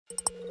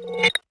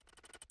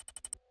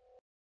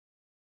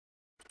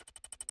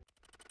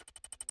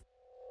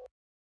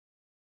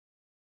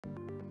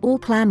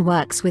Allplan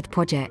works with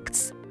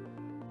projects.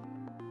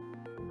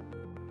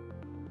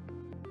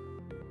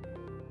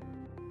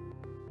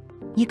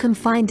 You can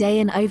find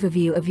an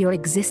overview of your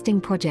existing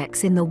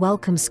projects in the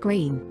Welcome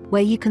screen,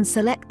 where you can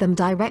select them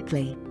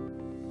directly.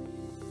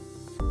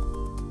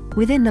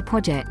 Within the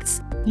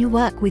projects, you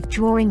work with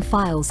drawing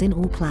files in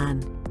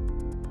Allplan.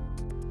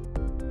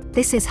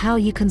 This is how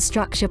you can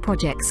structure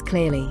projects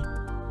clearly.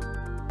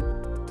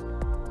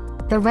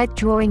 The red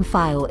drawing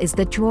file is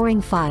the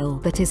drawing file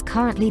that is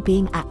currently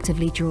being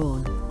actively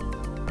drawn.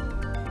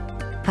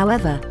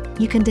 However,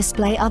 you can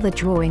display other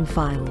drawing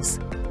files.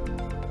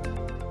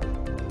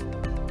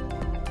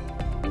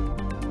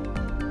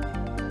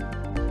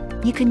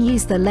 You can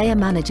use the Layer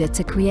Manager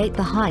to create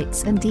the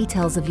heights and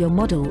details of your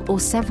model or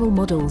several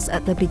models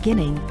at the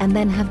beginning and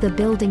then have the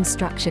building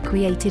structure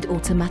created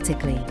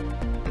automatically.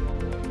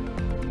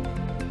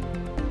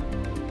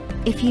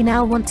 If you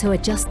now want to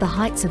adjust the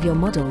heights of your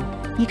model,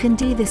 you can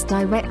do this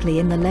directly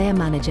in the Layer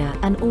Manager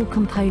and all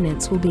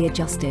components will be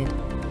adjusted.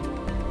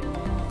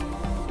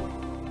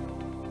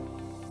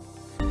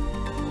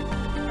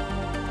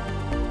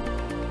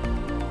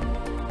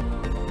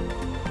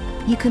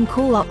 You can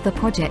call up the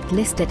project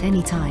list at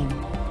any time.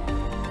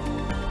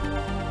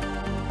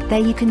 There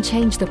you can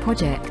change the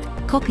project,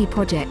 copy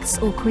projects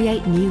or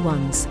create new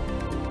ones.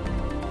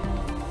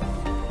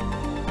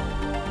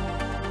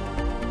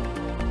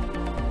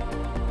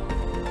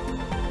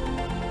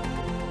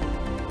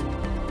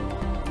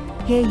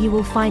 Here you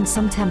will find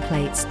some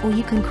templates, or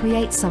you can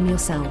create some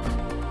yourself.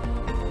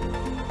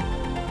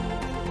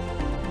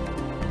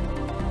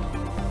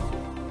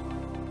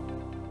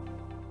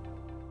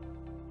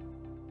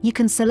 You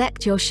can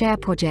select your share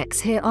projects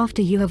here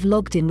after you have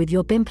logged in with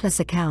your BIM+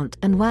 account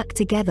and work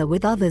together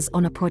with others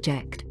on a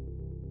project.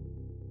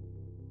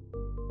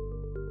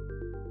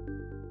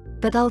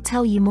 But I'll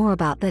tell you more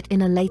about that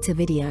in a later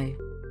video.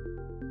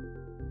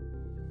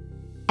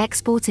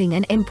 Exporting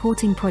and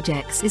importing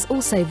projects is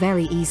also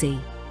very easy.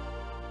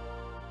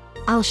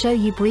 I'll show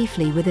you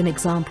briefly with an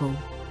example.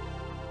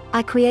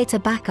 I create a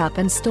backup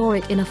and store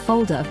it in a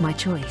folder of my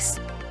choice.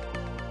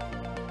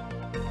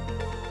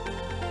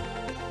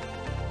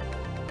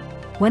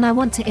 When I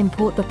want to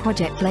import the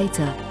project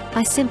later,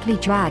 I simply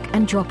drag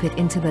and drop it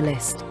into the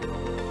list.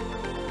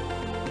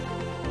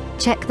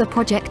 Check the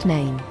project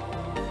name.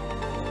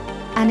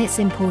 And it's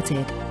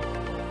imported.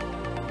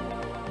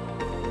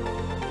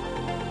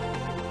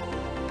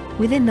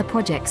 Within the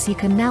projects you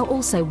can now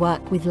also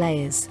work with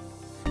layers.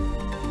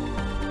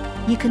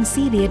 You can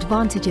see the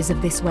advantages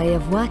of this way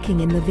of working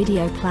in the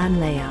video plan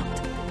layer.